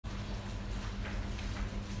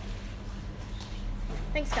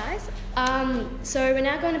Thanks, guys. So we're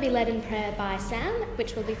now going to be led in prayer by Sam,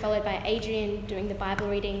 which will be followed by Adrian doing the Bible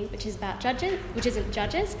reading, which is about Judges, which isn't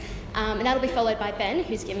Judges, and that'll be followed by Ben,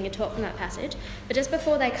 who's giving a talk from that passage. But just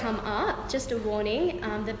before they come up, just a warning: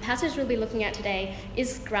 the passage we'll be looking at today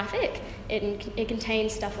is graphic. It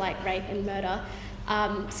contains stuff like rape and murder.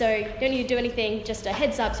 So you don't need to do anything. Just a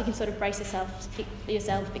heads up, so you can sort of brace yourself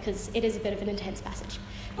because it is a bit of an intense passage.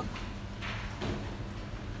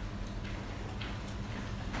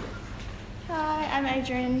 Hi, I'm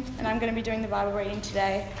Adrian, and I'm going to be doing the Bible reading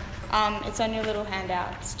today. It's on your little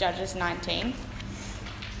handout. It's Judges 19.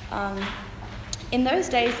 In those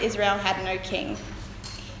days, Israel had no king.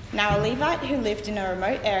 Now a Levite who lived in a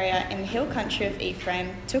remote area in the hill country of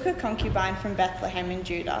Ephraim took a concubine from Bethlehem in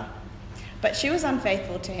Judah. But she was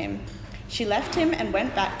unfaithful to him. She left him and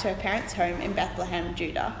went back to her parents' home in Bethlehem,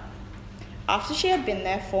 Judah. After she had been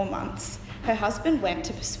there 4 months, her husband went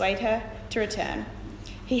to persuade her to return.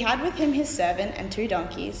 He had with him his servant and 2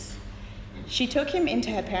 donkeys. She took him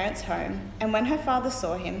into her parents' home, and when her father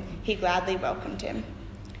saw him, he gladly welcomed him.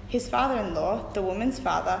 His father-in-law, the woman's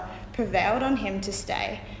father, prevailed on him to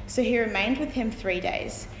stay, so he remained with him 3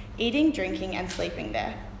 days, eating, drinking, and sleeping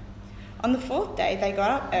there. On the 4th day they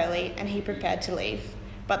got up early, and he prepared to leave.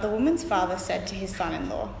 But the woman's father said to his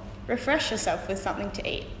son-in-law, "Refresh yourself with something to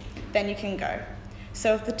eat, then you can go."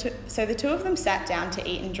 So the two of them sat down to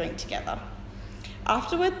eat and drink together.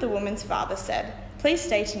 Afterward, the woman's father said, "Please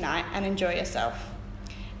stay tonight and enjoy yourself."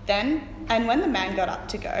 When the man got up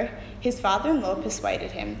to go, his father-in-law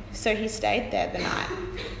persuaded him, so he stayed there the night.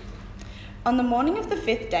 On the morning of the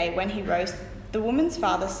 5th day, when he rose, the woman's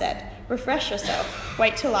father said, "Refresh yourself,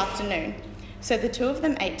 wait till afternoon." So the two of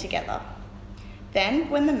them ate together.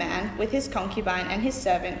 Then, when the man, with his concubine and his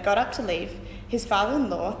servant, got up to leave, his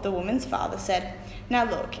father-in-law, the woman's father, said, "Now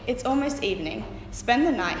look, it's almost evening. Spend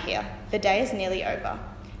the night here. The day is nearly over.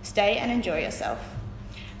 Stay and enjoy yourself.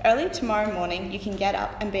 Early tomorrow morning you can get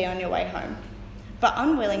up and be on your way home." But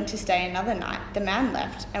unwilling to stay another night, the man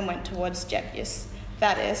left and went towards Jebus,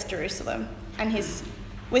 that is, Jerusalem,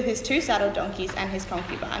 with his 2 saddled donkeys and his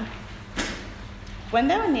concubine. When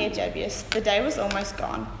they were near Jebus, the day was almost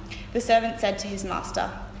gone. The servant said to his master,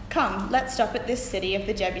 "Come, let's stop at this city of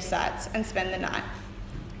the Jebusites and spend the night."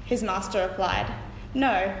 His master replied,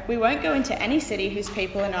 "No, we won't go into any city whose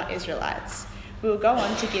people are not Israelites. We will go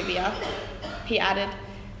on to Gibeah." He added,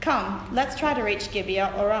 "Come, let's try to reach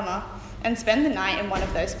Gibeah or Ramah and spend the night in one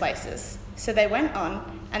of those places." So they went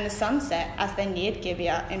on, and the sun set as they neared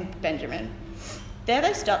Gibeah in Benjamin. There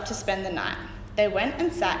they stopped to spend the night. They went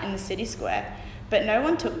and sat in the city square, but no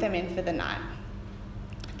one took them in for the night.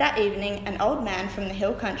 That evening, an old man from the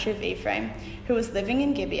hill country of Ephraim, who was living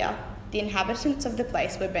in Gibeah, the inhabitants of the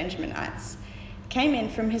place were Benjaminites, came in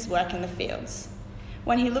from his work in the fields.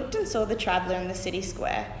 When he looked and saw the traveller in the city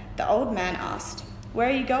square, the old man asked, "Where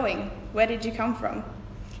are you going? Where did you come from?"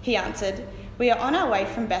 He answered, "We are on our way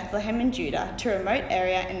from Bethlehem in Judah to a remote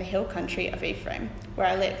area in the hill country of Ephraim, where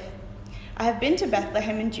I live. I have been to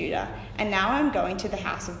Bethlehem in Judah, and now I am going to the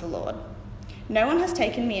house of the Lord. No one has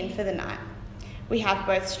taken me in for the night. We have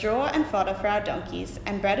both straw and fodder for our donkeys,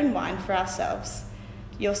 and bread and wine for ourselves,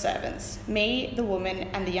 your servants, me, the woman,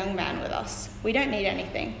 and the young man with us. We don't need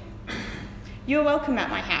anything." "You are welcome at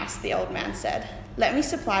my house," the old man said. "Let me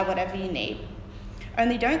supply whatever you need.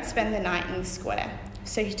 Only don't spend the night in the square."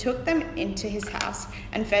 So he took them into his house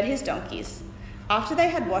and fed his donkeys. After they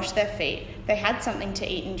had washed their feet, they had something to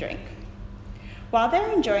eat and drink. While they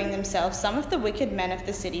were enjoying themselves, some of the wicked men of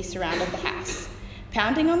the city surrounded the house.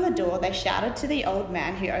 Pounding on the door, they shouted to the old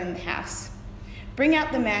man who owned the house, "Bring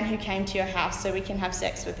out the man who came to your house so we can have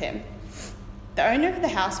sex with him." The owner of the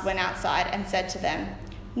house went outside and said to them,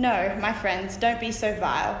 "No, my friends, don't be so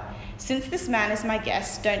vile. Since this man is my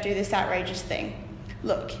guest, don't do this outrageous thing.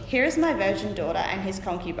 Look, here is my virgin daughter and his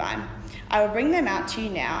concubine. I will bring them out to you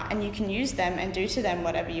now, and you can use them and do to them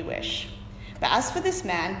whatever you wish. But as for this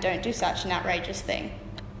man, don't do such an outrageous thing."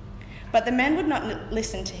 But the men would not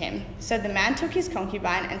listen to him. So the man took his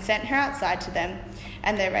concubine and sent her outside to them,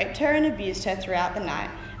 and they raped her and abused her throughout the night,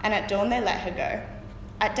 and at dawn they let her go.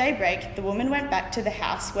 At daybreak, the woman went back to the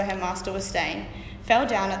house where her master was staying, fell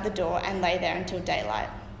down at the door, and lay there until daylight.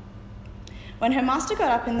 When her master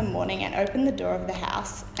got up in the morning and opened the door of the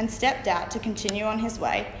house and stepped out to continue on his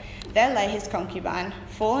way, there lay his concubine,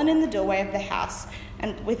 fallen in the doorway of the house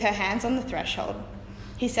and with her hands on the threshold.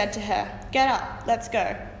 He said to her, "Get up, let's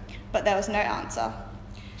go." But there was no answer.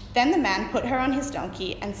 Then the man put her on his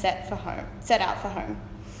donkey and set out for home.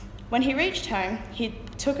 When he reached home, he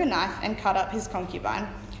took a knife and cut up his concubine,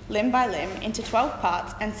 limb by limb, into 12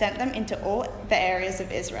 parts and sent them into all the areas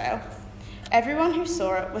of Israel. Everyone who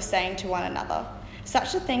saw it was saying to one another,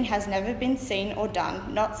 Such a thing has never been seen or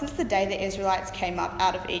done, not since the day the Israelites came up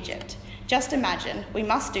out of Egypt. Just imagine, we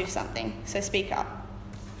must do something, so speak up.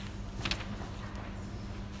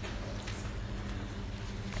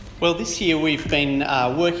 Well, this year we've been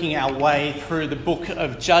working our way through the book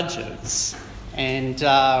of Judges, and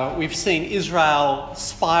we've seen Israel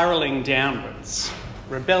spiralling downwards,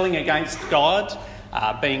 rebelling against God,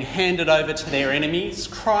 being handed over to their enemies,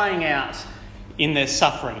 crying out in their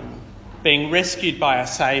suffering, being rescued by a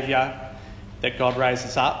saviour that God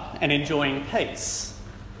raises up, and enjoying peace,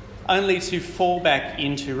 only to fall back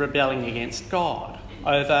into rebelling against God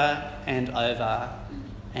over and over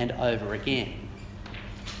and over again.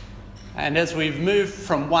 And as we've moved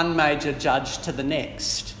from one major judge to the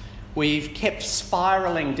next, we've kept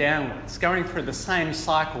spiralling downwards, going through the same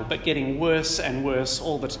cycle but getting worse and worse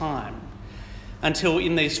all the time, until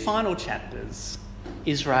in these final chapters,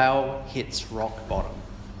 Israel hits rock bottom.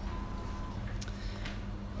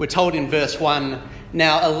 We're told in verse 1,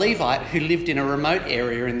 "Now a Levite who lived in a remote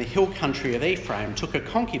area in the hill country of Ephraim took a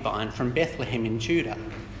concubine from Bethlehem in Judah,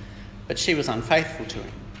 but she was unfaithful to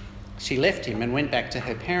him. She left him and went back to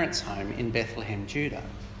her parents' home in Bethlehem, Judah."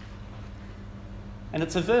 And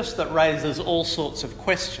it's a verse that raises all sorts of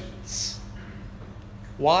questions.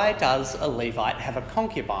 Why does a Levite have a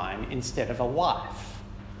concubine instead of a wife?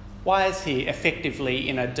 Why is he effectively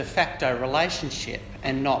in a de facto relationship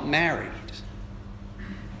and not married?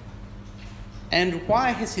 And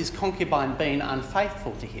why has his concubine been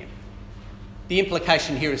unfaithful to him? The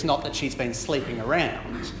implication here is not that she's been sleeping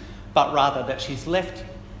around, but rather that she's left him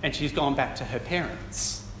and she's gone back to her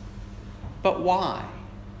parents. But why?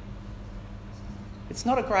 It's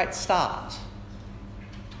not a great start.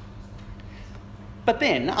 But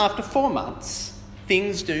then, after 4 months,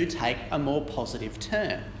 things do take a more positive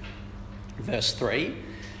turn. Verse 3,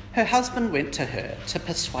 "Her husband went to her to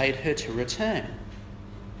persuade her to return."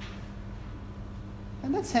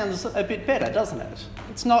 And that sounds a bit better, doesn't it?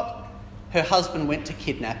 It's not her husband went to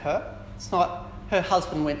kidnap her. It's not her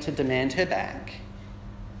husband went to demand her back.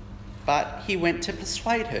 But he went to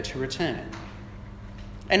persuade her to return.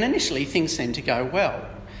 And initially things seemed to go well.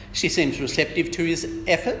 She seems receptive to his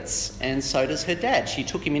efforts, and so does her dad. She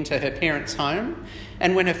took him into her parents' home,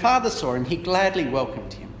 and when her father saw him, he gladly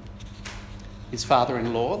welcomed him. His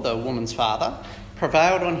father-in-law, the woman's father,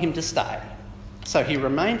 prevailed on him to stay. So he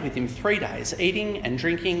remained with him 3 days, eating and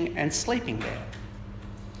drinking and sleeping there.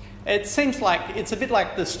 It seems like it's a bit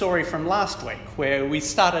like the story from last week, where we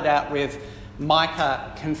started out with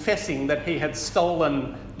Micah confessing that he had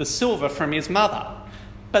stolen the silver from his mother.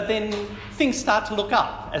 But then things start to look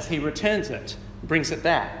up as he returns it, brings it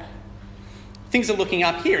back. Things are looking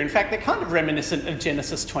up here. In fact, they're kind of reminiscent of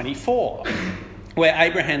Genesis 24, where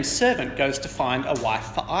Abraham's servant goes to find a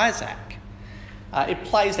wife for Isaac. It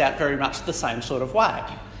plays out very much the same sort of way.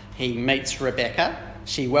 He meets Rebecca,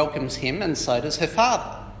 she welcomes him, and so does her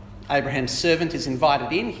father. Abraham's servant is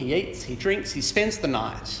invited in, he eats, he drinks, he spends the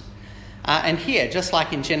night. And here, just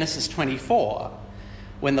like in Genesis 24,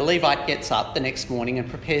 when the Levite gets up the next morning and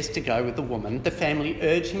prepares to go with the woman, the family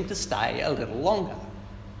urge him to stay a little longer.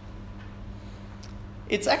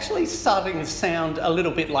 It's actually starting to sound a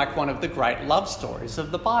little bit like one of the great love stories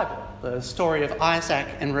of the Bible, the story of Isaac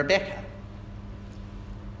and Rebecca.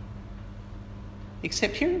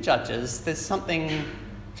 Except here in Judges, there's something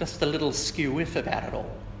just a little skew-whiff about it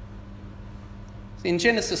all. In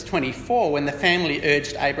Genesis 24, when the family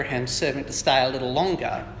urged Abraham's servant to stay a little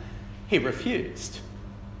longer, he refused.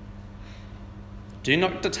 "Do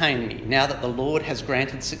not detain me now that the Lord has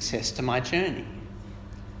granted success to my journey."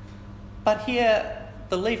 But here,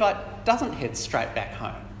 the Levite doesn't head straight back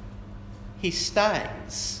home. He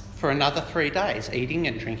stays for another 3 days, eating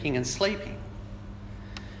and drinking and sleeping.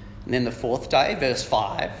 And then the 4th day, verse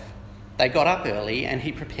 5, they got up early and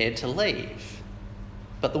he prepared to leave.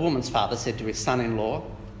 But the woman's father said to his son-in-law,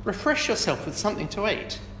 "Refresh yourself with something to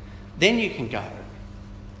eat, then you can go."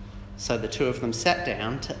 So the two of them sat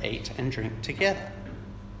down to eat and drink together.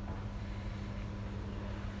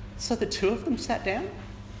 So the two of them sat down?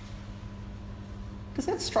 Does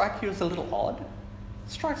that strike you as a little odd?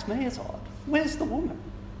 It strikes me as odd. Where's the woman?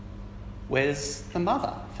 Where's the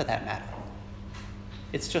mother, for that matter?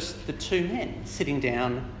 It's just the two men sitting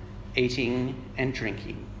down, eating and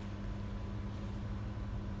drinking.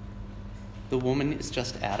 The woman is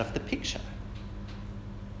just out of the picture.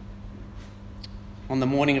 On the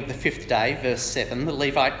morning of the 5th day, verse 7, the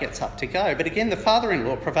Levite gets up to go, but again the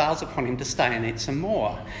father-in-law prevails upon him to stay and eat some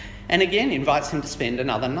more, and again invites him to spend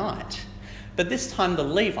another night. But this time the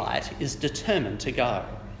Levite is determined to go.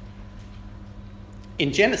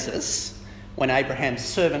 In Genesis, when Abraham's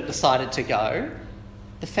servant decided to go,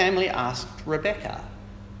 the family asked Rebecca,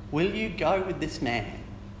 "Will you go with this man?"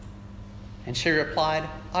 And she replied,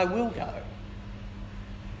 "I will go."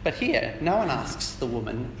 But here, no one asks the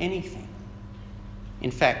woman anything. In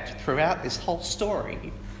fact, throughout this whole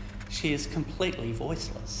story, she is completely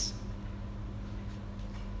voiceless.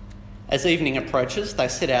 As evening approaches, they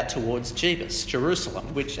set out towards Jebus,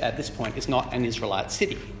 Jerusalem, which at this point is not an Israelite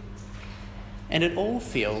city. And it all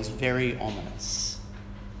feels very ominous.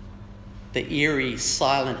 The eerie,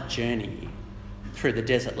 silent journey through the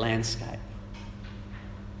desert landscape.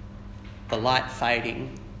 The light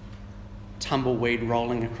fading, tumbleweed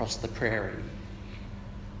rolling across the prairie.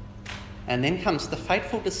 And then comes the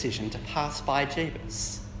fateful decision to pass by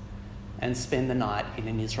Jebus and spend the night in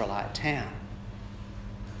an Israelite town.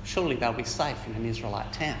 Surely they'll be safe in an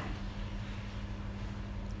Israelite town.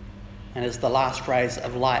 And as the last rays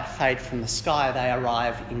of light fade from the sky, they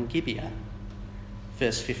arrive in Gibeah.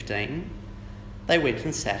 Verse 15, they went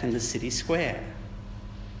and sat in the city square.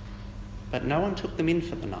 But no one took them in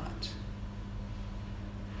for the night.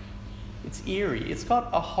 It's eerie. It's got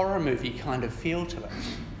a horror movie kind of feel to it.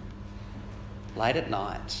 Late at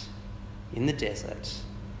night, in the desert,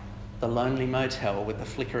 the lonely motel with the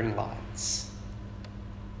flickering lights.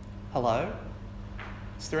 Hello?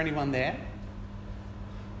 Is there anyone there?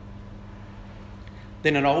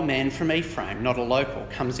 Then an old man from Ephraim, not a local,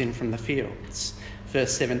 comes in from the fields.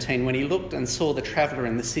 Verse 17, when he looked and saw the traveller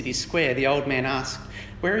in the city square, the old man asked,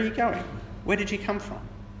 "Where are you going? Where did you come from?"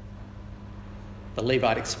 The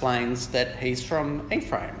Levite explains that he's from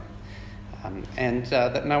Ephraim and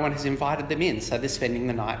that no one has invited them in, so they're spending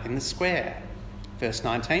the night in the square. Verse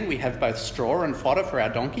 19, we have both straw and fodder for our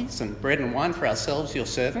donkeys and bread and wine for ourselves, your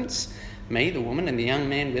servants, me, the woman, and the young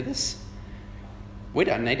man with us. We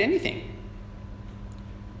don't need anything.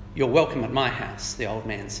 You're welcome at my house, the old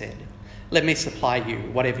man said. Let me supply you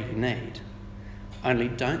whatever you need. Only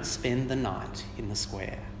don't spend the night in the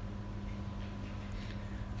square.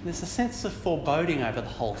 There's a sense of foreboding over the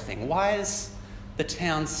whole thing. Why is the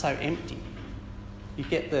town so empty? You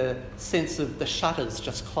get the sense of the shutters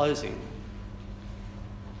just closing.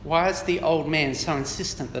 Why is the old man so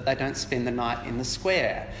insistent that they don't spend the night in the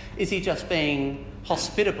square? Is he just being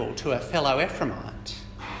hospitable to a fellow Ephraimite?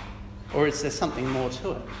 Or is there something more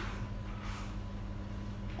to it?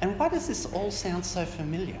 And why does this all sound so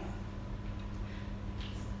familiar?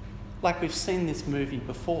 Like we've seen this movie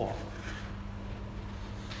before.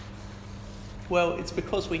 Well, it's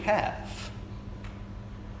because we have.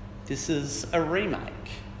 This is a remake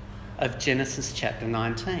of Genesis chapter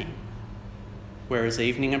 19, where as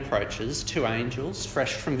evening approaches, two angels,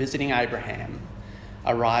 fresh from visiting Abraham,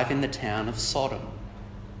 arrive in the town of Sodom.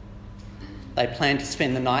 They plan to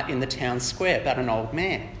spend the night in the town square, but an old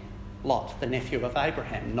man, Lot, the nephew of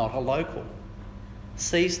Abraham, not a local,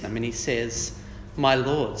 sees them and he says, "My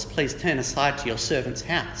lords, please turn aside to your servant's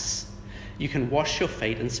house. You can wash your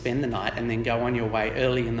feet and spend the night and then go on your way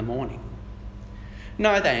early in the morning."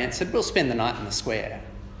 "No," they answered, "we'll spend the night in the square."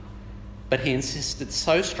 But he insisted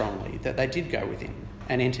so strongly that they did go with him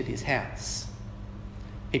and entered his house.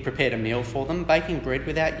 He prepared a meal for them, baking bread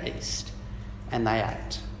without yeast, and they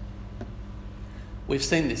ate. We've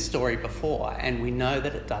seen this story before, and we know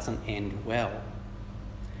that it doesn't end well.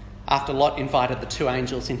 After Lot invited the two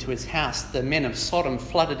angels into his house, the men of Sodom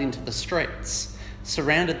flooded into the streets,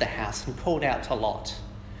 surrounded the house and called out to Lot,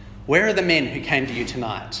 "Where are the men who came to you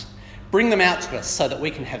tonight? Bring them out to us so that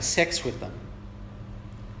we can have sex with them."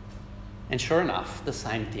 And sure enough, the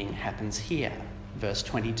same thing happens here. Verse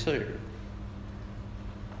 22.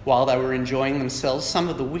 While they were enjoying themselves, some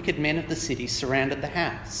of the wicked men of the city surrounded the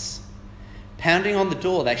house. Pounding on the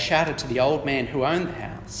door, they shouted to the old man who owned the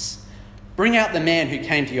house, "Bring out the man who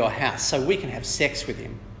came to your house so we can have sex with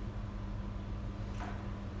him."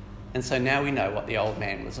 And so now we know what the old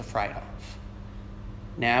man was afraid of.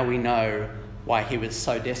 Now we know why he was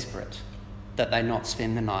so desperate that they not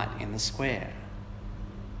spend the night in the square.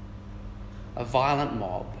 A violent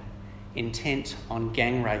mob intent on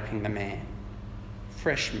gang raping the man.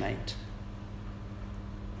 Fresh meat.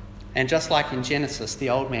 And just like in Genesis, the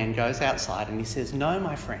old man goes outside and he says, "No,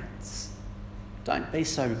 my friends, don't be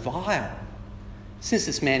so vile. Since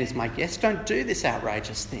this man is my guest, don't do this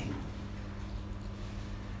outrageous thing."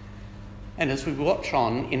 And as we watch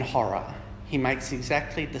on in horror, he makes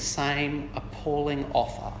exactly the same appalling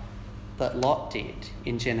offer that Lot did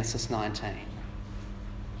in Genesis 19.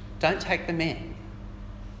 Don't take the men,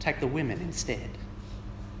 take the women instead.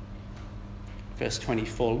 Verse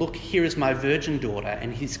 24, "Look, here is my virgin daughter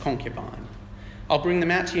and his concubine. I'll bring them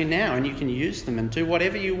out to you now and you can use them and do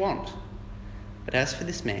whatever you want. But as for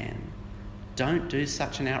this man, don't do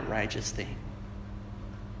such an outrageous thing."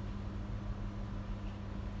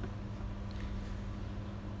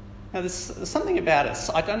 Now, there's something about us.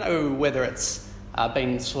 I don't know whether it's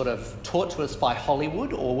been sort of taught to us by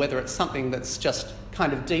Hollywood or whether it's something that's just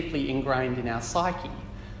kind of deeply ingrained in our psyche.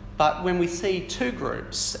 But when we see two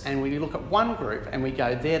groups and we look at one group and we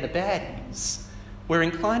go, they're the baddies, we're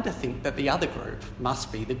inclined to think that the other group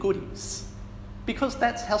must be the goodies. Because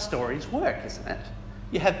that's how stories work, isn't it?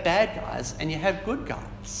 You have bad guys and you have good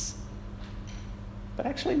guys. But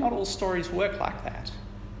actually not all stories work like that.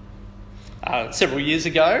 Several years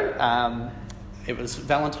ago, it was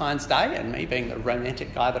Valentine's Day, and me being the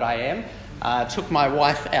romantic guy that I am, took my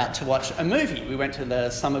wife out to watch a movie. We went to the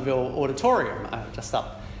Somerville Auditorium, just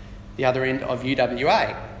up the other end of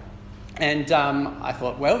UWA. And I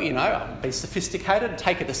thought, well, you know, I'll be sophisticated,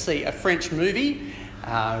 take her to see a French movie,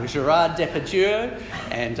 Gerard Depardieu,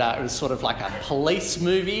 and it was sort of like a police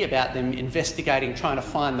movie about them investigating, trying to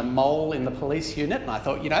find the mole in the police unit. And I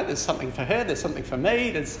thought, you know, there's something for her, there's something for me,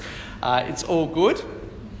 it's all good.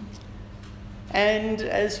 And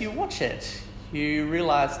as you watch it, you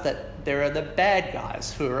realise that there are the bad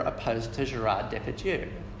guys who are opposed to Gerard Depardieu.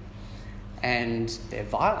 And they're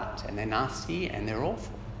violent, and they're nasty, and they're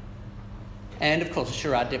awful. And of course,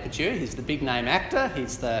 Gerard Depardieu, he's the big name actor,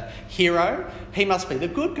 he's the hero. He must be the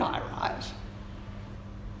good guy, right?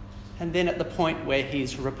 And then at the point where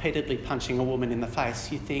he's repeatedly punching a woman in the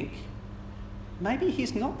face, you think, maybe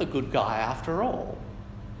he's not the good guy after all.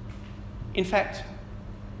 In fact,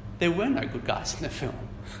 there were no good guys in the film.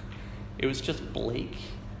 It was just bleak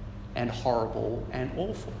and horrible and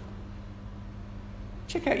awful.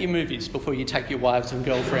 Check out your movies before you take your wives and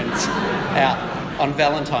girlfriends out on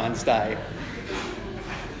Valentine's Day.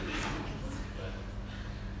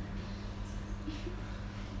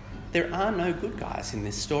 There are no good guys in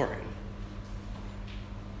this story.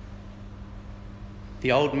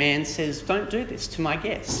 The old man says, "Don't do this to my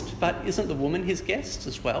guest," but isn't the woman his guest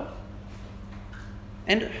as well?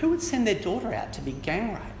 And who would send their daughter out to be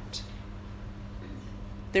gang raped?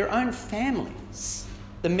 Their own families,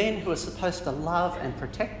 the men who are supposed to love and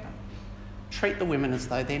protect them, treat the women as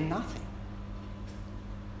though they're nothing.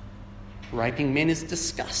 Raping men is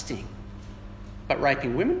disgusting. But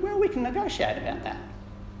raping women, well, we can negotiate about that.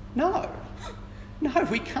 No,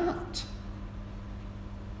 we can't.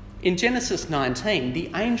 In Genesis 19,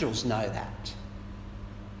 the angels know that.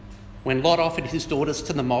 When Lot offered his daughters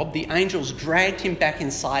to the mob, the angels dragged him back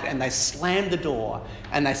inside and they slammed the door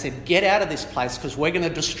and they said, "Get out of this place because we're going to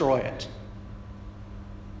destroy it."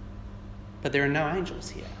 But there are no angels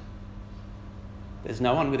here. There's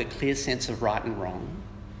no one with a clear sense of right and wrong,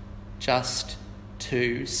 just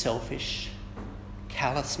two selfish,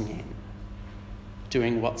 callous men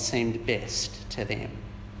doing what seemed best to them.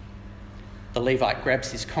 The Levite grabs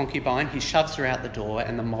his concubine, he shoves her out the door,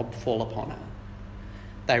 and the mob fall upon her.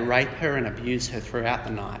 They rape her and abuse her throughout the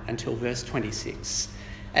night until verse 26.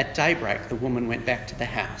 At daybreak, the woman went back to the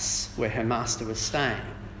house where her master was staying,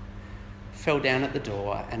 fell down at the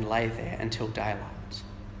door and lay there until daylight.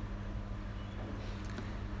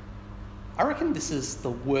 I reckon this is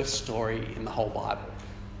the worst story in the whole Bible.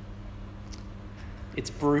 It's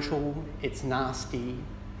brutal, it's nasty,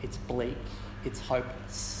 it's bleak, it's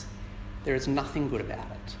hopeless. There is nothing good about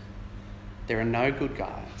it. There are no good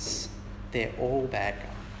guys. They're all bad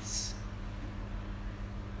guys.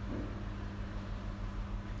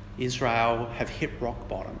 Israel have hit rock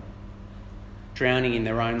bottom, drowning in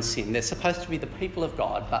their own sin. They're supposed to be the people of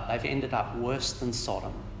God, but they've ended up worse than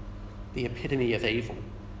Sodom, the epitome of evil.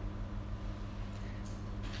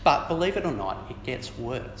 But believe it or not, it gets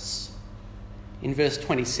worse. In verse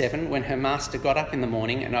 27, when her master got up in the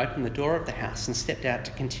morning and opened the door of the house and stepped out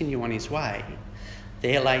to continue on his way,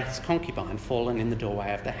 there lay his concubine fallen in the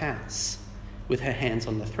doorway of the house, with her hands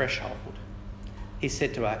on the threshold. He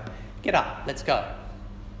said to her, "Get up, let's go."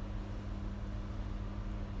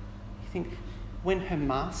 You think, when her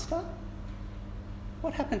master?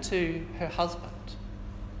 What happened to her husband?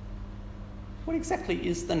 What exactly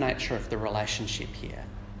is the nature of the relationship here?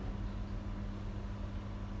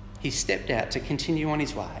 He stepped out to continue on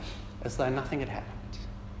his way as though nothing had happened.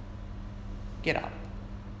 Get up,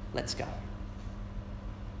 let's go.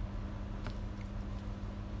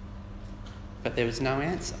 But there was no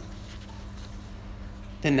answer.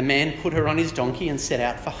 Then the man put her on his donkey and set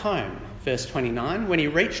out for home. Verse 29, when he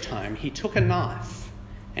reached home, he took a knife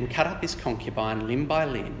and cut up his concubine limb by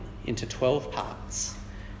limb into 12 parts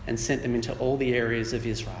and sent them into all the areas of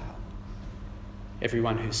Israel.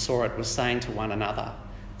 Everyone who saw it was saying to one another,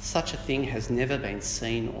 "Such a thing has never been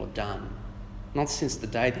seen or done, not since the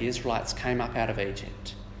day the Israelites came up out of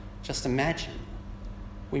Egypt. Just imagine.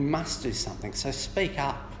 We must do something, so speak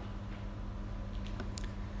up."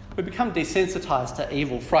 We become desensitised to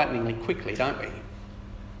evil frighteningly quickly, don't we?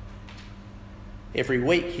 Every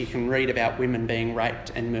week you can read about women being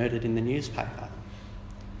raped and murdered in the newspaper.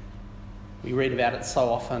 We read about it so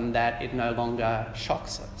often that it no longer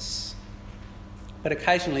shocks us. But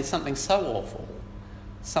occasionally something so awful,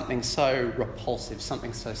 something so repulsive,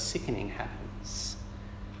 something so sickening happens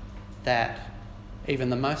that even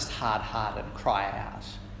the most hard-hearted cry out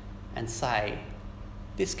and say,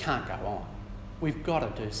 this can't go on. We've got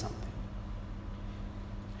to do something.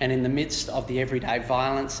 And in the midst of the everyday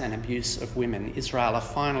violence and abuse of women, Israel are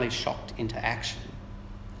finally shocked into action.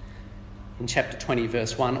 In chapter 20,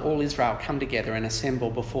 verse 1, all Israel come together and assemble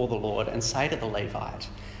before the Lord and say to the Levite,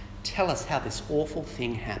 tell us how this awful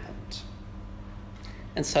thing happened.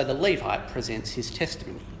 And so the Levite presents his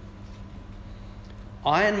testimony.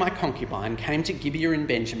 I and my concubine came to Gibeah in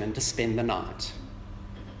Benjamin to spend the night.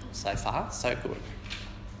 So far, so good.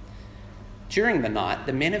 During the night,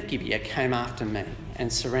 the men of Gibeah came after me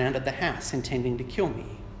and surrounded the house, intending to kill me.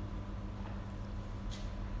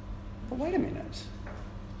 But wait a minute.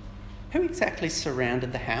 Who exactly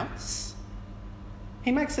surrounded the house?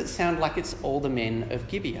 He makes it sound like it's all the men of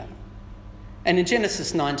Gibeah. And in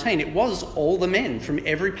Genesis 19, it was all the men from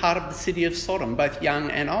every part of the city of Sodom, both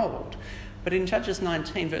young and old. But in Judges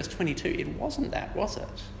 19, verse 22, it wasn't that, was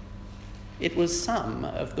it? It was some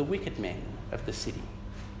of the wicked men of the city.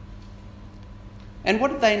 And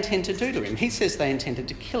what did they intend to do to him? He says they intended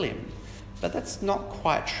to kill him, but that's not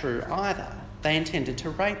quite true either. They intended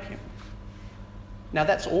to rape him. Now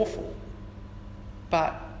that's awful,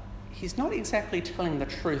 but he's not exactly telling the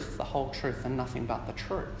truth, the whole truth, and nothing but the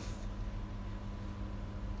truth.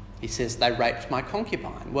 He says they raped my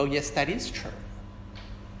concubine. Well, yes, that is true,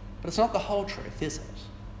 but it's not the whole truth, is it?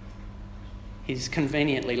 He's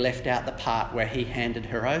conveniently left out the part where he handed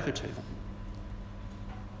her over to them,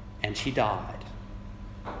 and she died.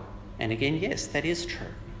 And again, yes, that is true.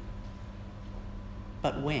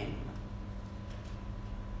 But when?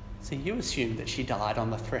 So you assumed that she died on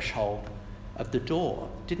the threshold of the door,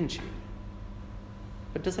 didn't you?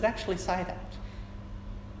 But does it actually say that?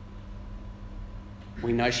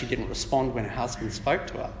 We know she didn't respond when her husband spoke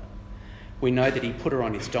to her. We know that he put her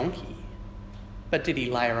on his donkey. But did he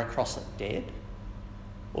lay her across it dead?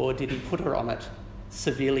 Or did he put her on it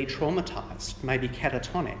severely traumatised, maybe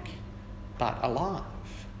catatonic, but alive?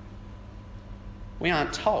 We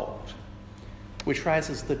aren't told, which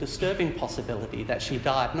raises the disturbing possibility that she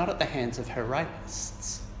died not at the hands of her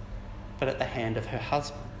rapists, but at the hand of her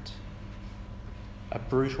husband, a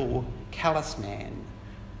brutal, callous man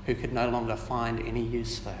who could no longer find any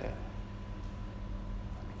use for her.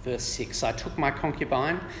 Verse 6, I took my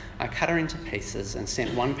concubine, I cut her into pieces and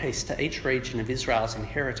sent one piece to each region of Israel's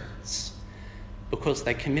inheritance, because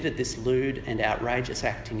they committed this lewd and outrageous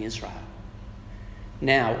act in Israel.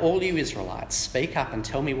 Now, all you Israelites, speak up and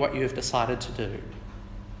tell me what you have decided to do.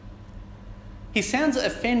 He sounds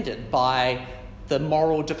offended by the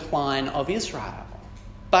moral decline of Israel.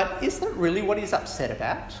 But is that really what he's upset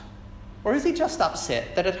about? Or is he just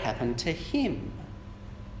upset that it happened to him?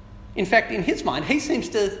 In fact, in his mind, he seems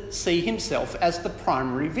to see himself as the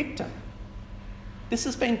primary victim. This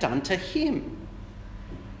has been done to him.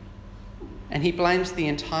 And he blames the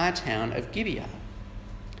entire town of Gibeah.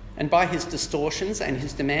 And by his distortions and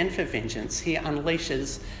his demand for vengeance, he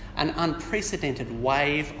unleashes an unprecedented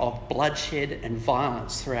wave of bloodshed and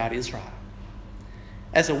violence throughout Israel.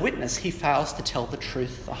 As a witness, he fails to tell the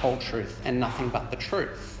truth, the whole truth, and nothing but the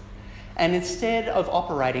truth. And instead of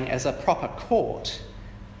operating as a proper court,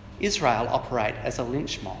 Israel operate as a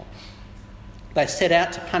lynch mob. They set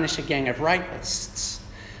out to punish a gang of rapists,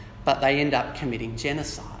 but they end up committing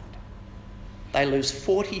genocide. They lose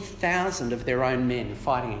 40,000 of their own men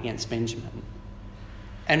fighting against Benjamin.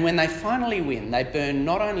 And when they finally win, they burn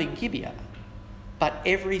not only Gibeah, but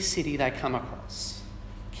every city they come across,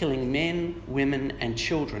 killing men, women, and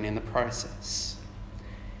children in the process.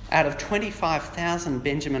 Out of 25,000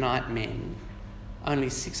 Benjaminite men, only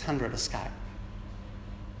 600 escape.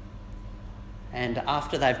 And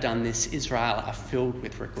after they've done this, Israel are filled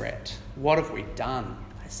with regret. What have we done,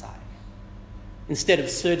 they say. Instead of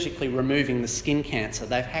surgically removing the skin cancer,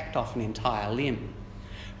 they've hacked off an entire limb.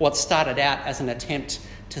 What started out as an attempt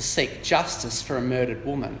to seek justice for a murdered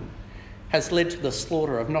woman has led to the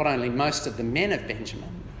slaughter of not only most of the men of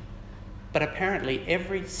Benjamin, but apparently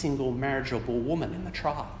every single marriageable woman in the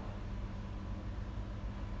tribe.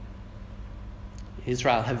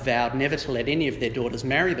 Israel have vowed never to let any of their daughters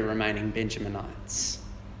marry the remaining Benjaminites.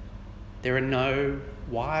 There are no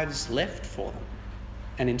wives left for them.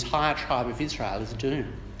 An entire tribe of Israel is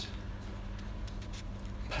doomed.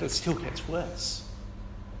 But it still gets worse.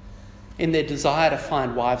 In their desire to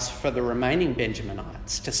find wives for the remaining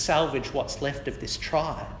Benjaminites, to salvage what's left of this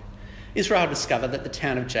tribe, Israel discovered that the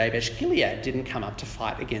town of Jabesh-Gilead didn't come up to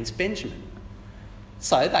fight against Benjamin.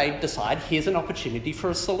 So they decide, here's an opportunity for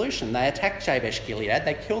a solution. They attack Jabesh-Gilead,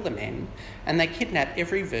 they kill the men, and they kidnap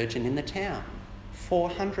every virgin in the town,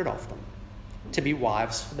 400 of them, to be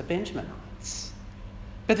wives for the Benjaminites.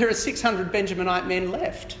 But there are 600 Benjaminite men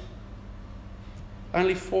left,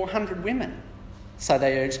 only 400 women. So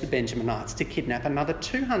they urge the Benjaminites to kidnap another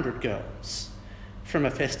 200 girls from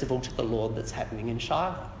a festival to the Lord that's happening in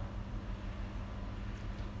Shiloh.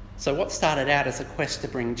 So what started out as a quest to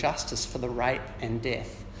bring justice for the rape and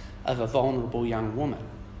death of a vulnerable young woman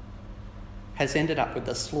has ended up with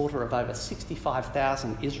the slaughter of over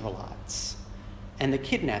 65,000 Israelites and the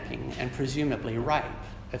kidnapping and presumably rape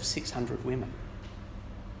of 600 women.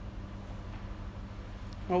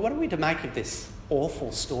 Well, what are we to make of this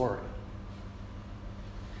awful story?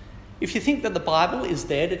 If you think that the Bible is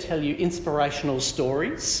there to tell you inspirational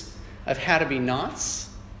stories of how to be nice,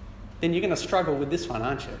 then you're going to struggle with this one,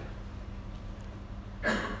 aren't you?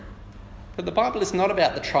 But the Bible is not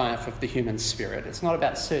about the triumph of the human spirit. It's not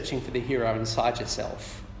about searching for the hero inside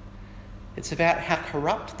yourself. It's about how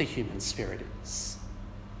corrupt the human spirit is.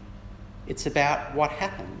 It's about what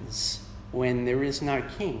happens when there is no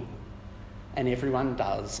king and everyone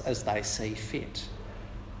does as they see fit.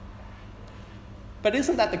 But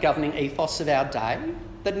isn't that the governing ethos of our day?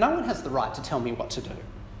 That no one has the right to tell me what to do.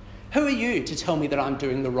 Who are you to tell me that I'm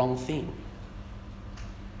doing the wrong thing?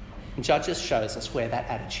 And Judges shows us where that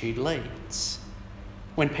attitude leads.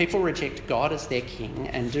 When people reject God as their king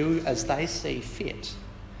and do as they see fit,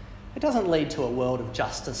 it doesn't lead to a world of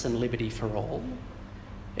justice and liberty for all.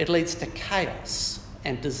 It leads to chaos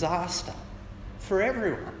and disaster for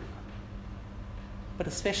everyone, but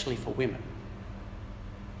especially for women.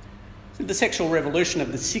 The sexual revolution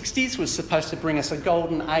of the 60s was supposed to bring us a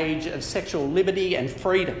golden age of sexual liberty and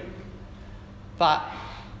freedom. But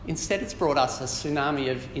instead it's brought us a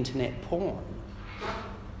tsunami of internet porn.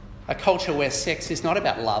 A culture where sex is not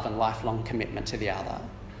about love and lifelong commitment to the other,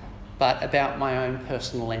 but about my own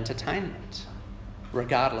personal entertainment,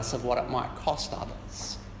 regardless of what it might cost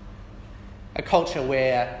others. A culture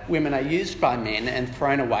where women are used by men and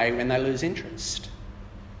thrown away when they lose interest.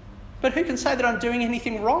 But who can say that I'm doing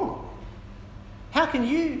anything wrong? How can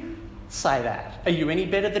you say that? Are you any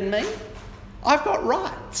better than me? I've got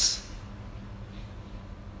rights.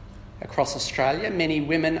 Across Australia, many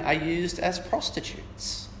women are used as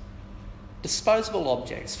prostitutes, disposable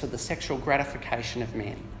objects for the sexual gratification of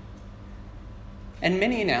men. And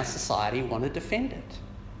many in our society want to defend it.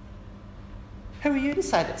 Who are you to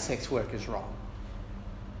say that sex work is wrong?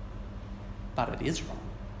 But it is wrong.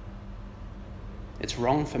 It's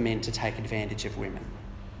wrong for men to take advantage of women.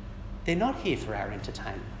 They're not here for our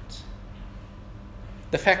entertainment.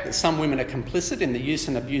 The fact that some women are complicit in the use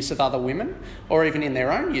and abuse of other women, or even in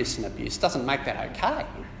their own use and abuse, doesn't make that okay.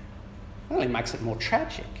 It only makes it more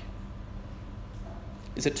tragic.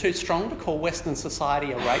 Is it too strong to call Western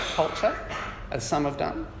society a rape culture, as some have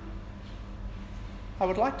done? I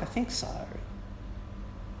would like to think so,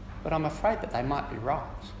 but I'm afraid that they might be right.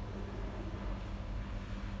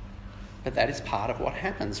 But that is part of what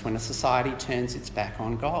happens when a society turns its back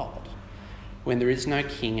on God, when there is no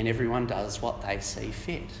king and everyone does what they see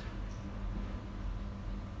fit.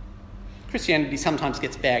 Christianity sometimes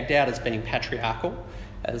gets bagged out as being patriarchal,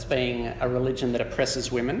 as being a religion that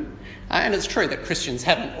oppresses women, and it's true that Christians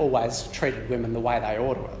haven't always treated women the way they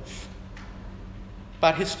ought to have.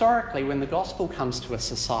 But historically, when the gospel comes to a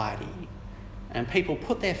society and people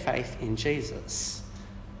put their faith in Jesus,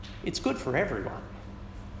 it's good for everyone,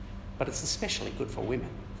 but it's especially good for women.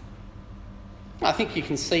 I think you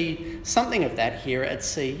can see something of that here at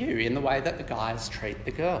CU in the way that the guys treat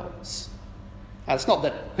the girls. It's not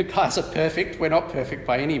that the guys are perfect. We're not perfect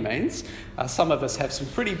by any means. Some of us have some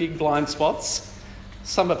pretty big blind spots.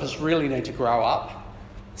 Some of us really need to grow up.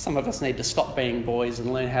 Some of us need to stop being boys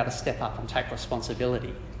and learn how to step up and take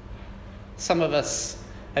responsibility. Some of us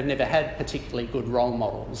have never had particularly good role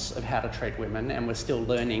models of how to treat women, and we're still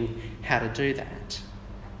learning how to do that.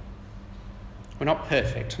 We're not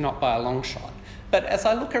perfect, not by a long shot. But as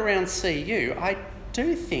I look around CU, I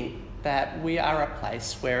do think that we are a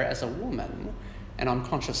place where, as a woman, and I'm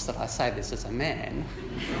conscious that I say this as a man,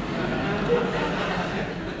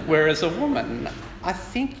 where as a woman, I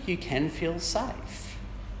think you can feel safe.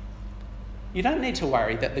 You don't need to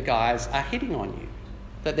worry that the guys are hitting on you,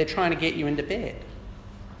 that they're trying to get you into bed,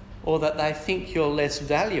 or that they think you're less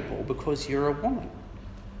valuable because you're a woman.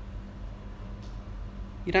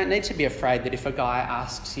 You don't need to be afraid that if a guy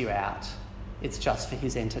asks you out, it's just for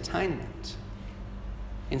his entertainment,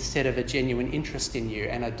 instead of a genuine interest in you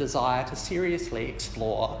and a desire to seriously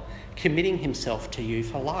explore committing himself to you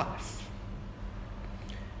for life.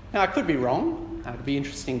 Now, I could be wrong. It would be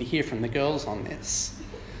interesting to hear from the girls on this.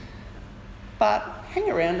 But hang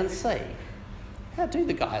around and see. How do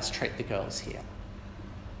the guys treat the girls here?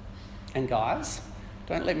 And guys,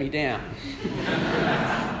 don't let me down.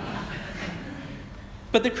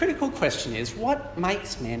 But the critical question is, what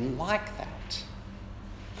makes men like that?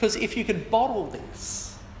 Because if you could bottle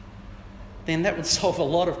this, then that would solve a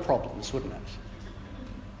lot of problems, wouldn't it?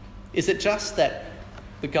 Is it just that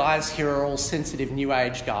the guys here are all sensitive New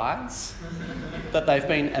Age guys? That they've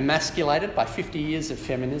been emasculated by 50 years of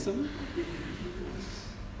feminism?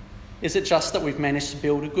 Is it just that we've managed to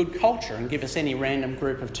build a good culture and give us any random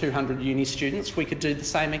group of 200 uni students, we could do the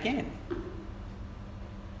same again?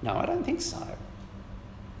 No, I don't think so.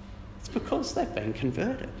 It's because they've been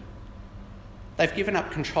converted. They've given up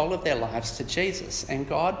control of their lives to Jesus, and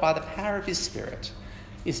God, by the power of his Spirit,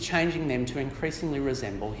 is changing them to increasingly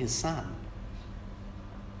resemble his Son.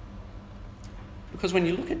 Because when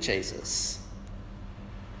you look at Jesus,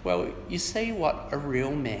 well, you see what a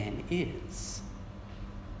real man is.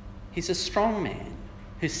 He's a strong man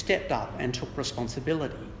who stepped up and took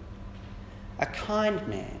responsibility. A kind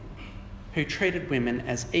man who treated women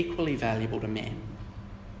as equally valuable to men.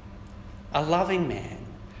 A loving man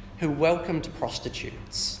who welcomed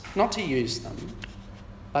prostitutes, not to use them,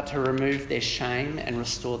 but to remove their shame and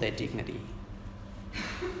restore their dignity.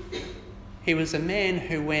 He was a man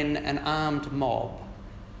who, when an armed mob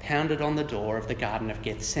pounded on the door of the Garden of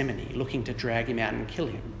Gethsemane looking to drag him out and kill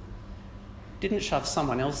him, didn't shove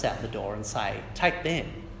someone else out the door and say, "Take them,"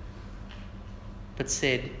 but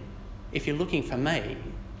said, "If you're looking for me,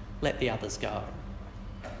 let the others go."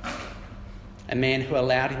 A man who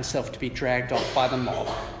allowed himself to be dragged off by the mob,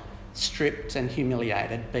 stripped and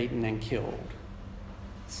humiliated, beaten and killed,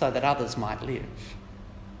 so that others might live.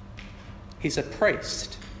 He's a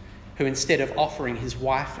priest who, instead of offering his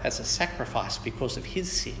wife as a sacrifice because of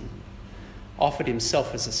his sin, offered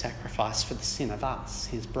himself as a sacrifice for the sin of us,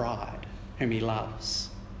 his bride, whom he loves.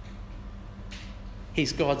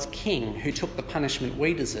 He's God's king who took the punishment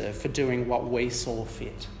we deserve for doing what we saw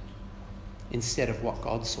fit instead of what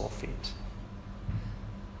God saw fit.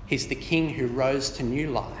 He's the king who rose to new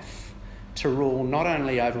life to rule not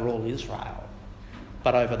only over all Israel,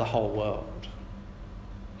 but over the whole world.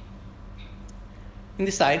 In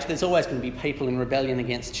this age, there's always going to be people in rebellion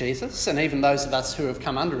against Jesus, and even those of us who have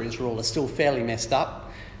come under his rule are still fairly messed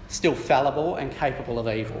up, still fallible and capable of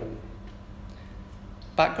evil.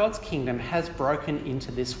 But God's kingdom has broken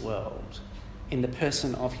into this world in the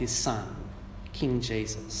person of his Son, King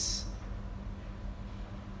Jesus.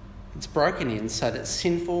 It's broken in so that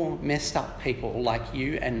sinful, messed up people like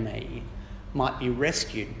you and me might be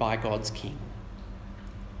rescued by God's King.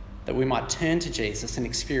 That we might turn to Jesus and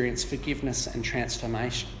experience forgiveness and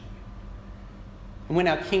transformation. And when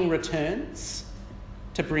our King returns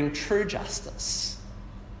to bring true justice,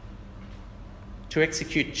 to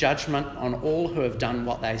execute judgment on all who have done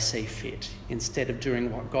what they see fit instead of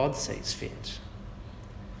doing what God sees fit,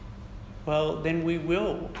 well, then we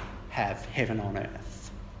will have heaven on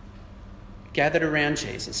earth, gathered around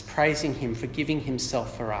Jesus, praising him for giving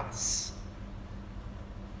himself for us.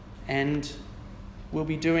 And we'll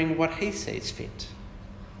be doing what he sees fit.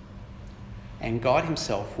 And God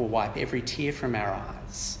himself will wipe every tear from our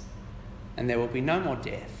eyes, and there will be no more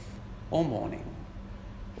death or mourning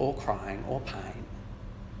or crying or pain.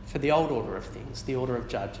 For the old order of things, the order of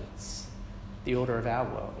judges, the order of our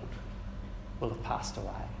world will have passed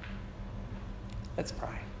away. Let's pray.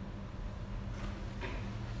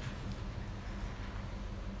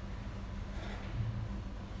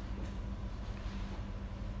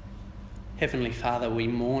 Heavenly Father, we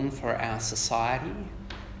mourn for our society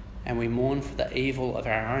and we mourn for the evil of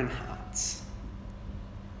our own hearts.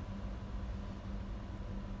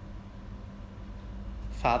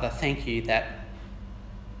 Father, thank you that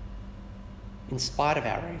in spite of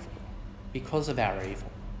our evil, because of our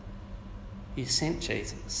evil, you sent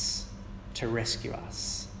Jesus to rescue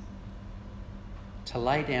us, to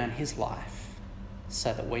lay down his life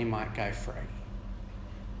so that we might go free,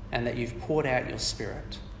 and that you've poured out your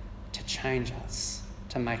Spirit to change us,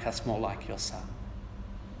 to make us more like your Son.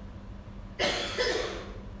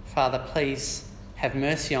 Father, please have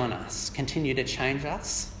mercy on us. Continue to change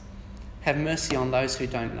us. Have mercy on those who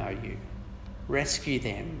don't know you. Rescue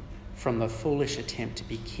them from the foolish attempt to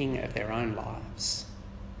be king of their own lives,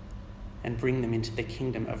 and bring them into the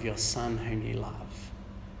kingdom of your Son whom you love.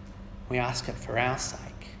 We ask it for our sake.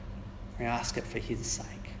 We ask it for his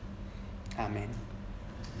sake. Amen.